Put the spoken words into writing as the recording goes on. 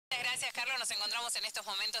Gracias, Carlos. Nos encontramos en estos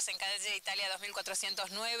momentos en calle Italia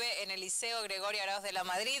 2409, en el Liceo Gregorio Araoz de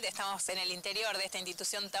Lamadrid. Estamos en el interior de esta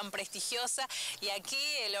institución tan prestigiosa y aquí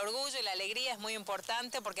el orgullo y la alegría es muy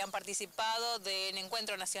importante porque han participado del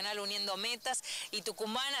Encuentro Nacional Uniendo Metas y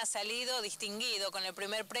Tucumán ha salido distinguido con el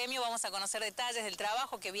primer premio. Vamos a conocer detalles del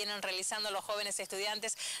trabajo que vienen realizando los jóvenes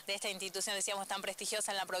estudiantes de esta institución, decíamos, tan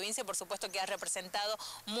prestigiosa en la provincia y por supuesto que ha representado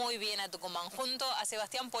muy bien a Tucumán. Junto a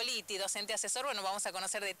Sebastián Politi, docente asesor, bueno, vamos a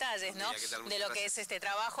conocer detalles, ¿no?, de lo que es este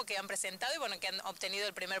trabajo que han presentado y bueno, que han obtenido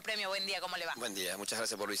el primer premio. Buen día, ¿cómo le va? Buen día, muchas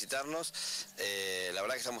gracias por visitarnos. La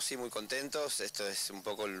verdad que estamos muy contentos. Esto es un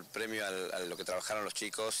poco el premio a lo que trabajaron los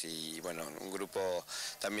chicos y bueno, un grupo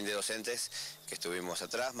también de docentes que estuvimos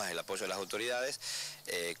atrás, más el apoyo de las autoridades,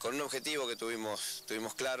 con un objetivo que tuvimos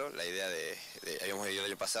claro, la idea habíamos ido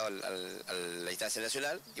el año pasado a la instancia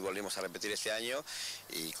nacional y volvimos a repetir este año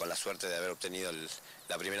y con la suerte de haber obtenido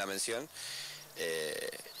la primera mención.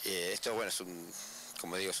 Esto, bueno,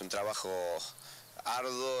 como digo, es un trabajo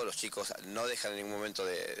arduo. Los chicos no dejan en ningún momento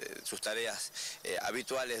de sus tareas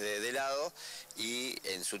habituales de lado y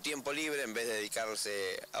en su tiempo libre, en vez de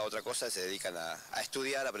dedicarse a otra cosa, se dedican a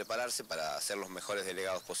estudiar, a prepararse para ser los mejores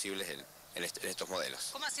delegados posibles en estos modelos.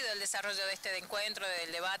 ¿Cómo ha sido el desarrollo de este encuentro,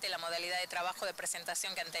 del debate, la modalidad de trabajo, de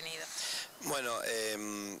presentación que han tenido? Bueno,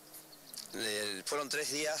 fueron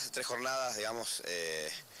 3 días, 3 jornadas, digamos,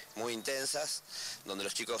 muy intensas, donde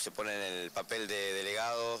los chicos se ponen en el papel de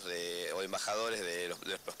delegados o embajadores de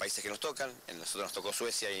los países que nos tocan. A nosotros nos tocó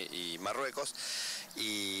Suecia y Marruecos,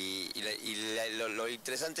 lo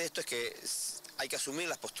interesante de esto es que hay que asumir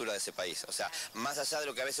las posturas de ese país. O sea, más allá de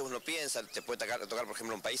lo que a veces uno piensa, te puede tocar por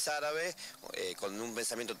ejemplo, un país árabe con un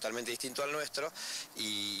pensamiento totalmente distinto al nuestro,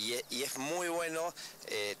 y es muy bueno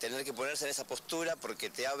tener que ponerse en esa postura porque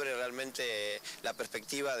te abre realmente la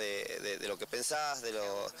perspectiva de lo que pensás,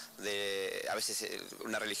 a veces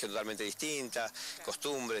una religión totalmente distinta,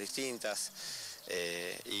 costumbres distintas.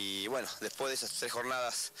 Y bueno, después de esas 3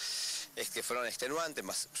 jornadas que fueron extenuantes,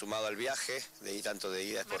 más sumado al viaje, tanto de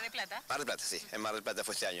ida después. ¿Mar del Plata? Mar del Plata, sí, en Mar del Plata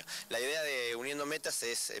fue este año. La idea de Uniendo Metas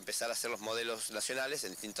es empezar a hacer los modelos nacionales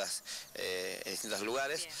en distintos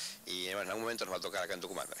lugares. Bien. Y bueno, en algún momento nos va a tocar acá en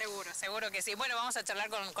Tucumán. Seguro que sí. Bueno, vamos a charlar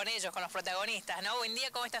con ellos, con los protagonistas, ¿no? Buen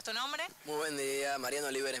día, ¿cómo estás? ¿Tu nombre? Muy buen día, Mariano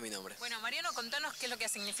Oliver es mi nombre. Bueno, Mariano, contanos qué es lo que ha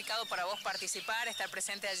significado para vos participar, estar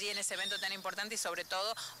presente allí en ese evento tan importante y sobre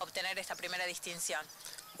todo obtener esta primera distinción.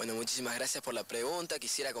 Bueno, muchísimas gracias por la pregunta.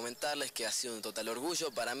 Quisiera comentarles que ha sido un total orgullo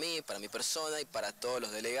para mí, para mi persona y para todos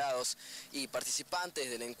los delegados y participantes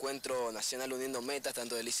del Encuentro Nacional Uniendo Metas,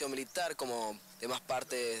 tanto del Liceo Militar como demás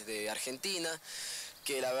partes de Argentina,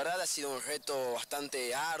 que la verdad ha sido un reto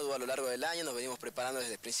bastante arduo a lo largo del año. Nos venimos preparando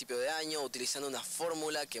desde el principio de año, utilizando una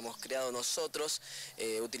fórmula que hemos creado nosotros,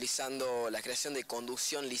 utilizando la creación de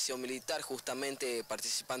conducción Liceo Militar, justamente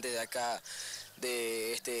participantes de acá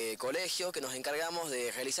de este colegio, que nos encargamos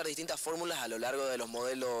de realizar distintas fórmulas a lo largo de los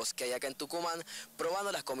modelos que hay acá en Tucumán,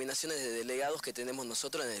 probando las combinaciones de delegados que tenemos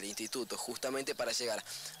nosotros en el instituto, justamente para llegar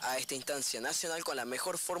a esta instancia nacional con la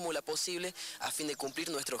mejor fórmula posible a fin de cumplir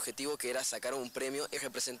nuestro objetivo, que era sacar un premio y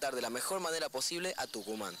representar de la mejor manera posible a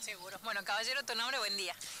Tucumán. Seguro. Bueno, caballero, tu nombre, buen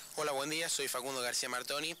día. Hola, buen día, soy Facundo García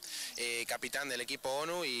Martoni, capitán del equipo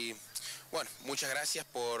ONU y bueno, muchas gracias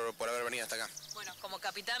por haber venido hasta acá. Bueno, como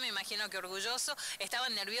capitán me imagino que orgulloso.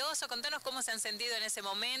 ¿Estaban nerviosos? Contanos cómo se han sentido en ese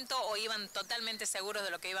momento o iban totalmente seguros de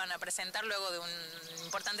lo que iban a presentar luego de un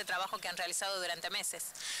importante trabajo que han realizado durante meses.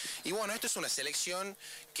 Y bueno, esto es una selección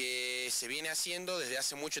que se viene haciendo desde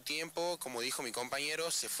hace mucho tiempo. Como dijo mi compañero,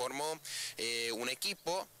 se formó un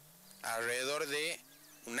equipo alrededor de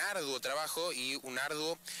un arduo trabajo y un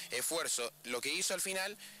arduo esfuerzo, lo que hizo al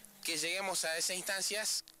final que lleguemos a esas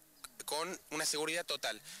instancias con una seguridad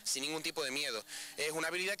total, sin ningún tipo de miedo. Es una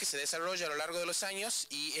habilidad que se desarrolla a lo largo de los años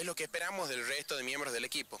y es lo que esperamos del resto de miembros del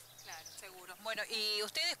equipo. Claro, seguro. Bueno, ¿y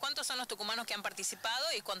ustedes cuántos son los tucumanos que han participado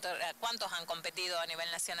y cuántos han competido a nivel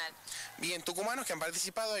nacional? Bien, tucumanos que han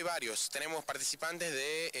participado hay varios. Tenemos participantes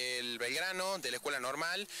del Belgrano, de la Escuela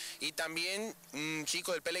Normal y también un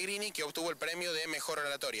chico del Pellegrini que obtuvo el premio de Mejor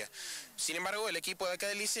Oratoria. Sin embargo, el equipo de acá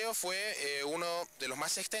del Liceo fue uno de los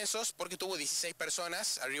más extensos porque tuvo 16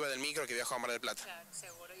 personas arriba del micro que viajó a Mar del Plata. Claro,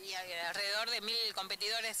 seguro. ¿Y alrededor de 1000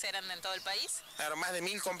 competidores eran en todo el país? Claro, más de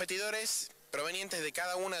 1000 competidores provenientes de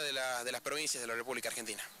cada una de las provincias de la República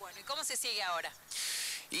Argentina. Bueno, ¿y cómo se sigue ahora?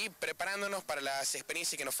 Y preparándonos para las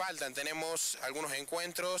experiencias que nos faltan. Tenemos algunos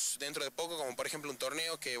encuentros dentro de poco, como por ejemplo un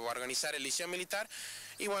torneo que va a organizar el Liceo Militar.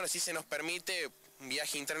 Y bueno, si se nos permite, un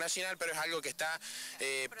viaje internacional, pero es algo que está,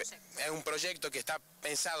 es un proyecto que está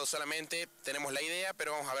pensado solamente, tenemos la idea,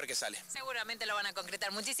 pero vamos a ver qué sale. Seguramente lo van a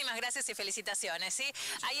concretar. Muchísimas gracias y felicitaciones, ¿sí?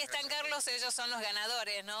 Ahí están, Carlos, ellos son los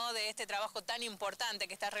ganadores, ¿no?, de este trabajo tan importante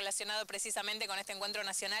que está relacionado precisamente con este encuentro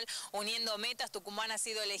nacional Uniendo Metas. Tucumán ha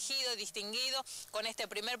sido elegido, distinguido con este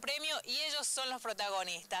primer premio y ellos son los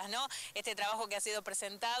protagonistas, ¿no? Este trabajo que ha sido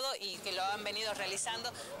presentado y que lo han venido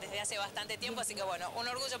realizando desde hace bastante tiempo, así que bueno, un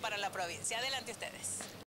orgullo para la provincia. Adelante ustedes.